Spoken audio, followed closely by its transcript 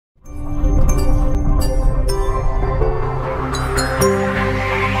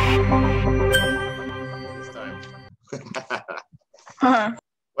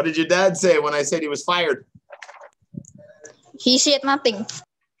What did your dad say when I said he was fired? He said nothing.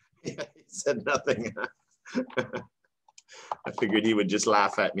 He said nothing. I figured he would just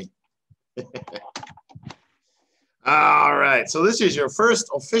laugh at me. All right. So this is your first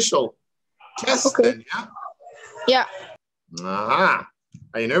official test then, yeah? Yeah. Uh-huh.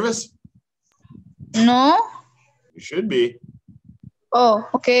 Are you nervous? No. You should be. Oh,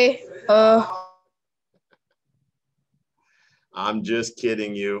 okay. I'm just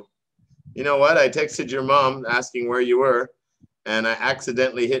kidding you. You know what? I texted your mom asking where you were, and I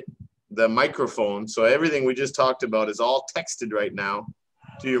accidentally hit the microphone. So everything we just talked about is all texted right now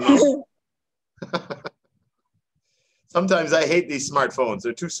to your mom. Sometimes I hate these smartphones.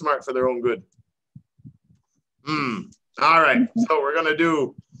 They're too smart for their own good. All right. So we're going to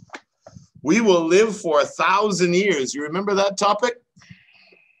do, we will live for 1,000 years. You remember that topic?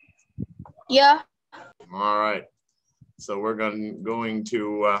 Yeah. All right. So you're going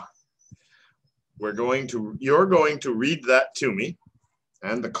to read that to me,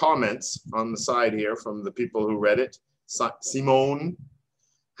 and the comments on the side here from the people who read it, Simone,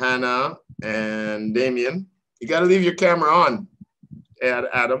 Hannah, and Damien. You got to leave your camera on,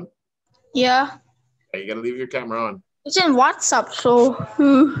 Adam. Yeah. You got to leave your camera on. It's in WhatsApp, so.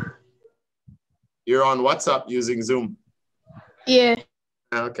 You're on WhatsApp using Zoom. Yeah.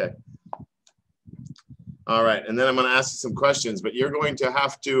 Okay. All right. And then I'm going to ask you some questions, but you're going to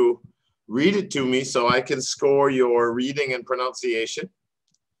have to read it to me so I can score your reading and pronunciation.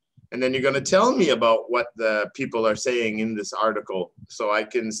 And then you're going to tell me about what the people are saying in this article so I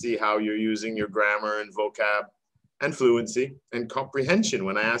can see how you're using your grammar and vocab and fluency and comprehension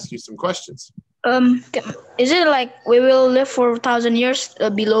when I ask you some questions. Is it like we will live for 1,000 years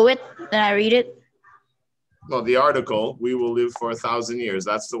below it? Then I read it? Well, the article, we will live for 1,000 years.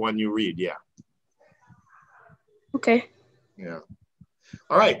 That's the one you read, yeah. Okay. Yeah.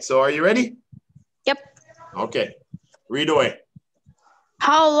 All right. So are you ready? Yep. Okay. Read away.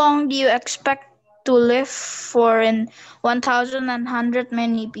 How long do you expect to live for? In 1,100,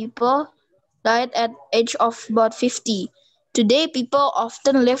 many people died at age of about 50. Today, people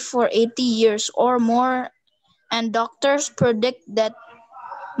often live for 80 years or more, and doctors predict that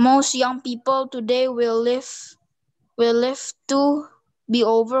most young people today will live to be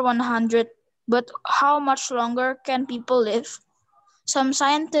over 100. But how much longer can people live? Some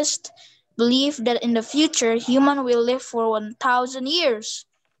scientists believe that in the future, humans will live for 1,000 years.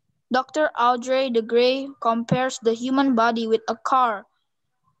 Dr. Audrey de Grey compares the human body with a car.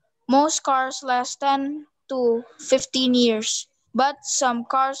 Most cars last 10 to 15 years, but some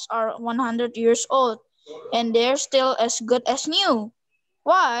cars are 100 years old, and they're still as good as new.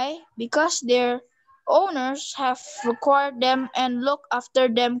 Why? Because their owners have acquired them and look after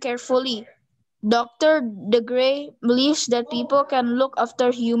them carefully. Dr. De Grey believes that people can look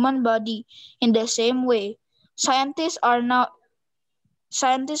after human body in the same way. Scientists are now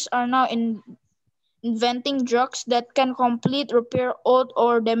inventing drugs that can completely repair old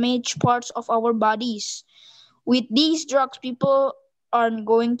or damaged parts of our bodies. With these drugs, people aren't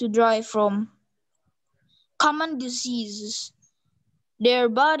going to die from common diseases. Their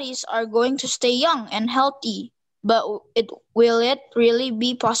bodies are going to stay young and healthy. But will it really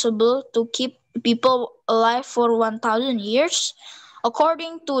be possible to keep people alive for 1,000 years?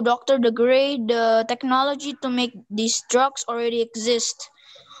 According to Dr. De Grey, the technology to make these drugs already exists.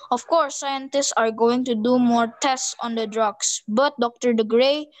 Of course, scientists are going to do more tests on the drugs, but Dr. De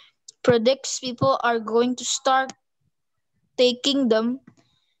Grey predicts people are going to start taking them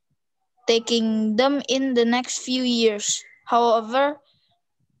in the next few years. However,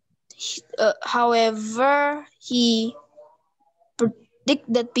 he predicts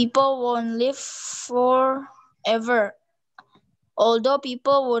that people won't live forever, although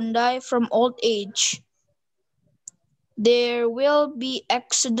people won't die from old age. There will be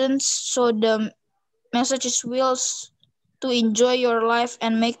accidents, so the message is to enjoy your life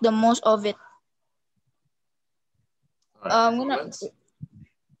and make the most of it. Comments?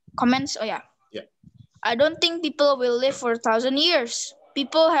 Oh yeah. Yeah. I don't think people will live for 1,000 years.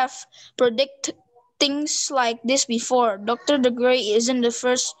 People have predicted things like this before. Dr. De Grey isn't the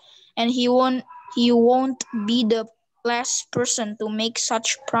first, and he won't be the last person to make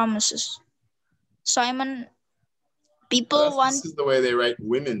such promises. Simon, This is the way they write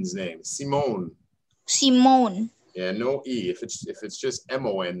women's names. Simone. Yeah, no E. If it's just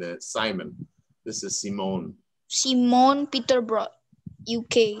M-O-N, then it's Simon. This is Simone. Simone Peterborough,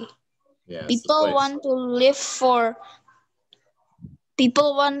 UK. Yeah, People want to live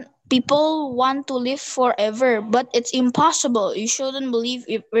forever, but it's impossible. You shouldn't believe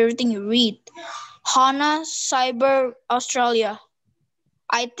everything you read. Hannah, Cyber, Australia.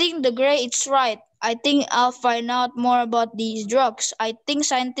 I think the gray is right. I think I'll find out more about these drugs. I think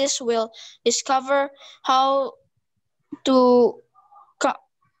scientists will discover how to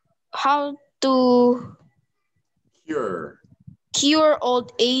how to cure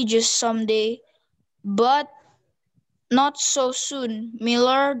old ages someday, but not so soon.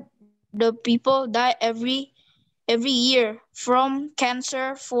 Miller, the people die every year from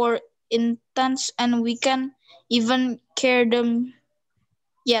cancer, for instance, and we can even cure them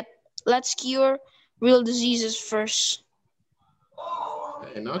yet. Let's cure real diseases first.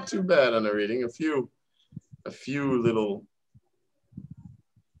 Hey, not too bad on the reading. A few little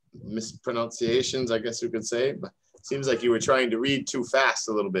mispronunciations, I guess you could say. But it seems like you were trying to read too fast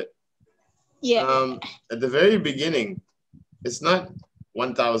a little bit. Yeah. At the very beginning, it's not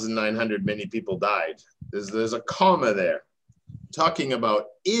 1,900 many people died. There's a comma there, talking about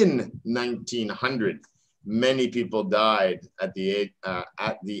in 1900, many people died at the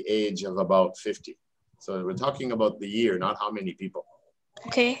age of about 50. So we're talking about the year, not how many people.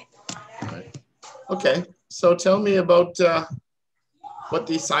 Okay. All right. Okay. So tell me about what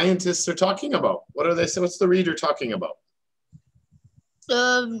the scientists are talking about. What are they? What's the reader talking about?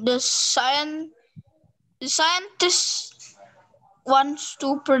 The scientist wants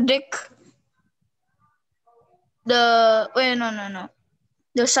to predict the no.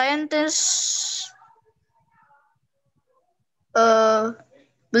 The scientists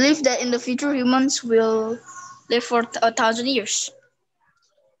believe that in the future humans will live for 1,000 years.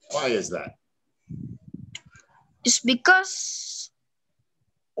 Why is that? It's because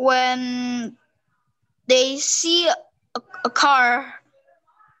when they see a car,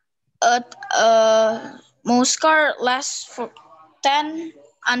 most car lasts for 10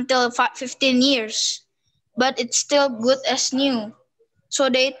 until 15 years, but it's still good as new. So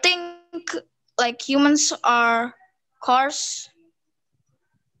they think like humans are cars.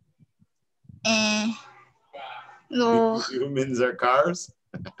 No, Humans are cars?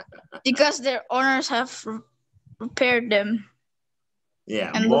 because their owners have repaired them.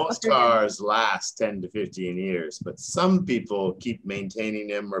 Yeah, and most cars last 10 to 15 years, but some people keep maintaining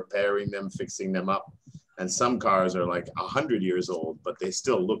them, repairing them, fixing them up. And some cars are like 100 years old, but they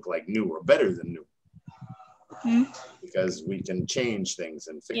still look like new or better than new. Because we can change things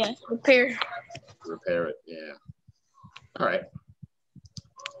and fix it. Repair it, yeah. All right.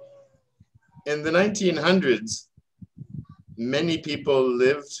 In the 1900s, many people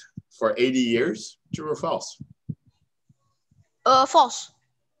lived for 80 years. True or false? False.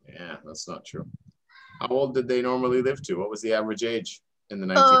 Yeah, that's not true. How old did they normally live to? What was the average age in the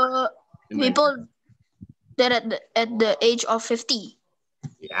 1900s? People that at the age of 50.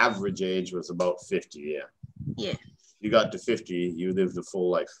 The average age was about 50, yeah. Yeah. You got to 50, you lived a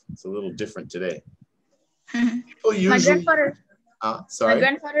full life. It's a little different today. My grandfather. Sorry? My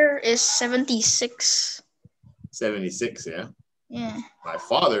grandfather is 76. 76, yeah? Yeah. My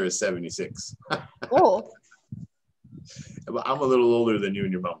father is 76. Oh. I'm a little older than you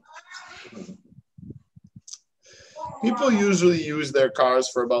and your mom. People usually use their cars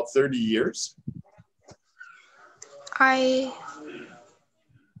for about 30 years.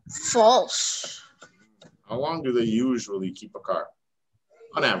 False. How long do they usually keep a car?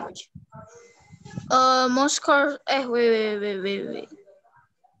 On average. Most cars.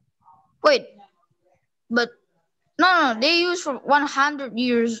 Wait. But no. They use for 100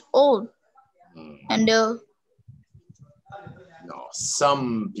 years old, and No,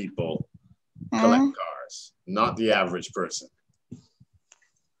 some people collect cars, not the average person.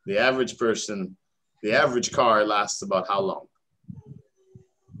 The average person, the average car lasts about how long?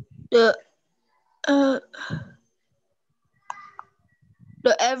 The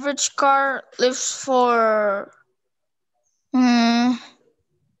average car lives for 100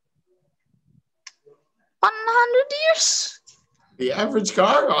 years. The average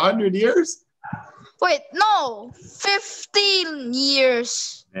car, 100 years? Wait, no, 15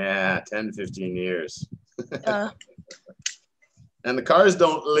 years. Yeah, 10, 15 years. And the cars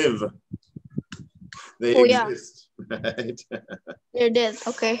don't live. They exist, right? They're dead,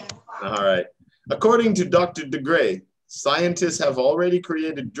 okay. All right. According to Dr. DeGray, scientists have already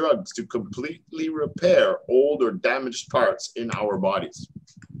created drugs to completely repair old or damaged parts in our bodies.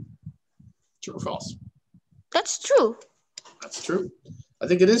 True or false? That's true. That's true. I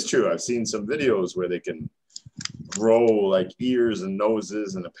think it is true. I've seen some videos where they can grow like ears and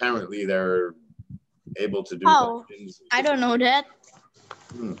noses, and apparently they're able to do like things. I don't know that.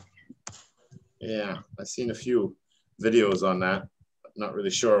 Yeah, I've seen a few videos on that. Not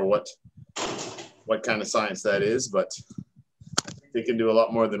really sure what kind of science that is, but I think they can do a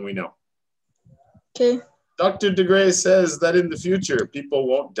lot more than we know. Okay. Dr. DeGray says that in the future, people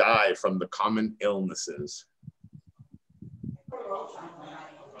won't die from the common illnesses.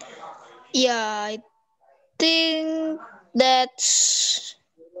 Yeah, that's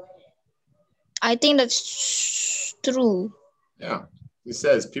I think that's true. Yeah, he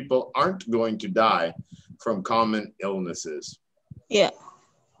says people aren't going to die from common illnesses. Yeah.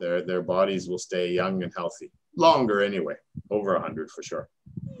 Their bodies will stay young and healthy. Longer anyway, over 100 for sure.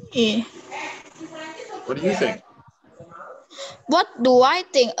 Yeah. What do you think? What do I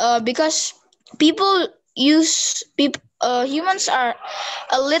think? Because people humans are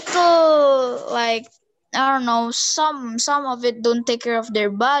a little like, I don't know, some of it don't take care of their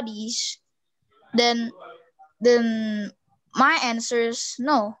bodies. Then my answer is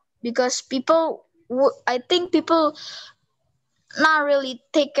no, because I think people not really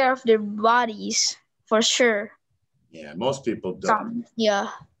take care of their bodies for sure. Yeah, most people don't. Yeah.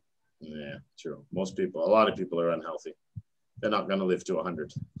 Yeah, true. Most people, a lot of people are unhealthy. They're not going to live to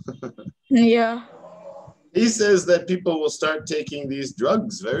 100. Yeah. He says that people will start taking these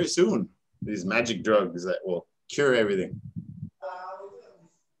drugs very soon. These magic drugs that will cure everything.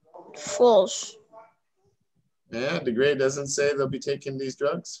 False. Yeah, DeGray doesn't say they'll be taking these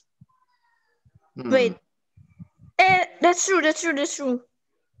drugs. Wait. That's true.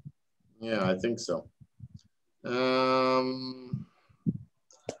 Yeah, I think so.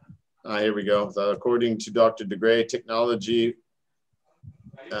 Here we go. According to Dr. DeGray,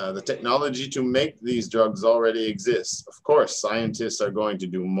 the technology to make these drugs already exists. Of course, scientists are going to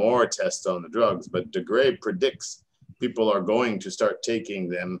do more tests on the drugs, but DeGray predicts people are going to start taking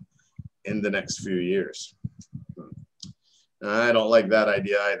them in the next few years. I don't like that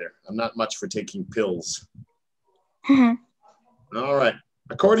idea either. I'm not much for taking pills. All right.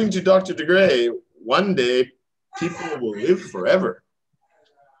 According to Dr. DeGray, one day people will live forever.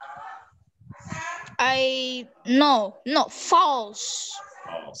 No, false.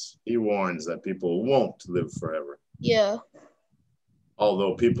 False. He warns that people won't live forever. Yeah.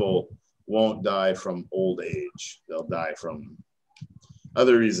 Although people won't die from old age. They'll die from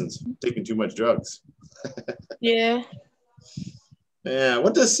other reasons, taking too much drugs. Yeah. Yeah.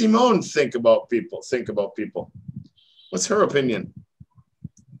 What does Simone think about people? What's her opinion?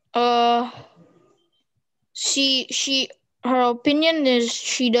 Her opinion is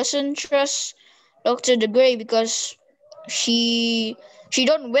she doesn't trust Dr. DeGray because she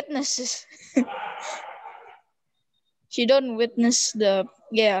don't witness this. She don't witness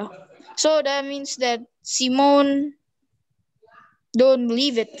so that means that Simone don't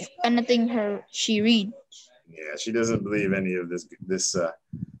believe anything she read. Yeah, she doesn't believe any of this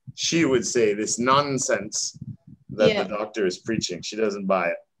she would say this nonsense that the doctor is preaching. She doesn't buy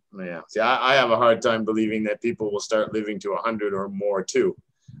it. Yeah. See, I have a hard time believing that people will start living to 100 or more too.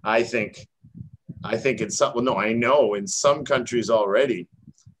 I know in some countries already,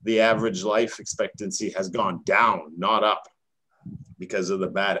 the average life expectancy has gone down, not up, because of the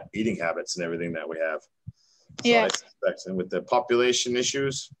bad eating habits and everything that we have. So I suspect, and with the population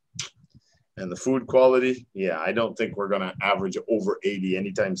issues and the food quality, I don't think we're going to average over 80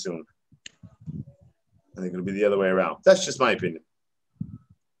 anytime soon. I think it'll be the other way around. That's just my opinion.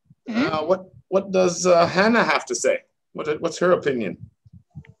 What does Hannah have to say? What's her opinion?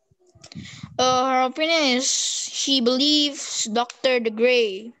 Her opinion is she believes Dr.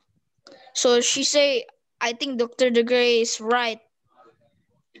 DeGray. So she say, I think Dr. DeGray is right.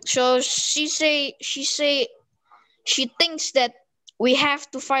 So she thinks that we have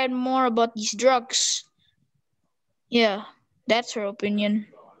to find more about these drugs. Yeah, that's her opinion.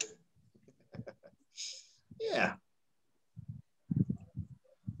 Yeah.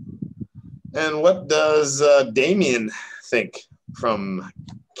 And what does Damien think from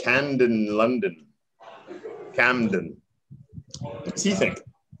Camden, London? Camden. What does he think?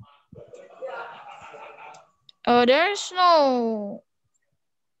 There's no...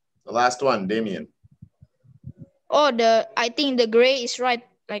 The last one, Damien. I think the gray is right,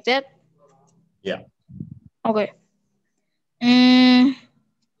 like that? Yeah. Okay.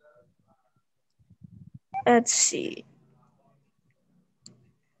 Let's see.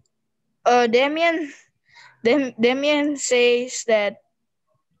 Damien says that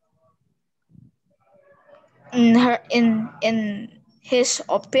in his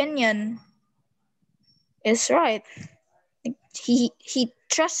opinion is right. He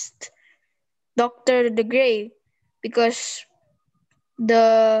trusts Dr. DeGray because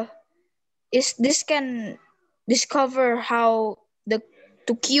this can discover how to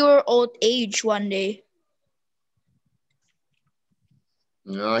cure old age one day.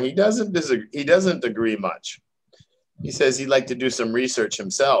 No, he doesn't disagree. He doesn't agree much. He says he'd like to do some research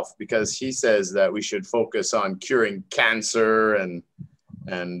himself because he says that we should focus on curing cancer and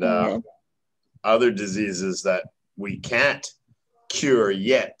other diseases that we can't cure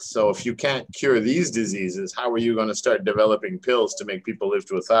yet. So if you can't cure these diseases, how are you going to start developing pills to make people live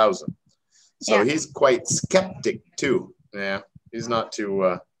to 1,000? So he's quite skeptic too. Yeah, he's not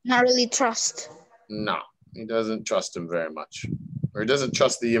too... not really trust. No, he doesn't trust him very much. Or he doesn't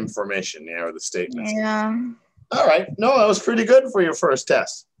trust the information, or the statements. Yeah. All right. No, that was pretty good for your first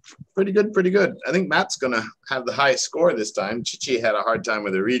test. Pretty good, pretty good. I think Matt's going to have the highest score this time. Chichi had a hard time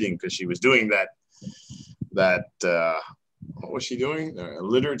with her reading because she was doing that what was she doing? A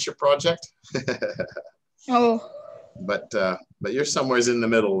literature project? Oh. But you're somewhere in the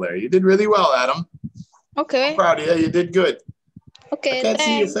middle there. You did really well, Adam. Okay. I'm proud of you. You did good. Okay, I can't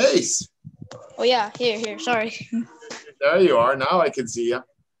see your face. Oh, yeah. Here. Sorry. There you are. Now I can see you.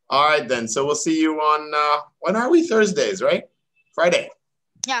 All right, then. So we'll see you on, when are we? Thursdays, right? Friday.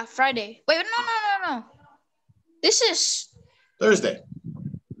 Yeah, Friday. Wait, no. This is... Thursday.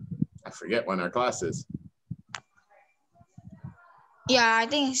 I forget when our class is. Yeah, I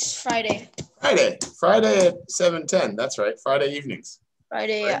think it's Friday. Friday at 7:10. That's right. Friday evenings.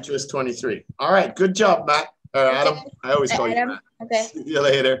 Friday, yeah. Interest 23. All right. Good job, Matt. Adam. I always call you Matt. Okay. See you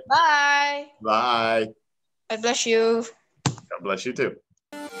later. Bye. Bye. God bless you. God bless you too.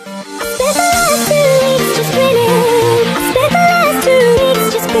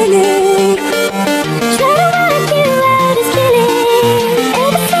 Just spinning.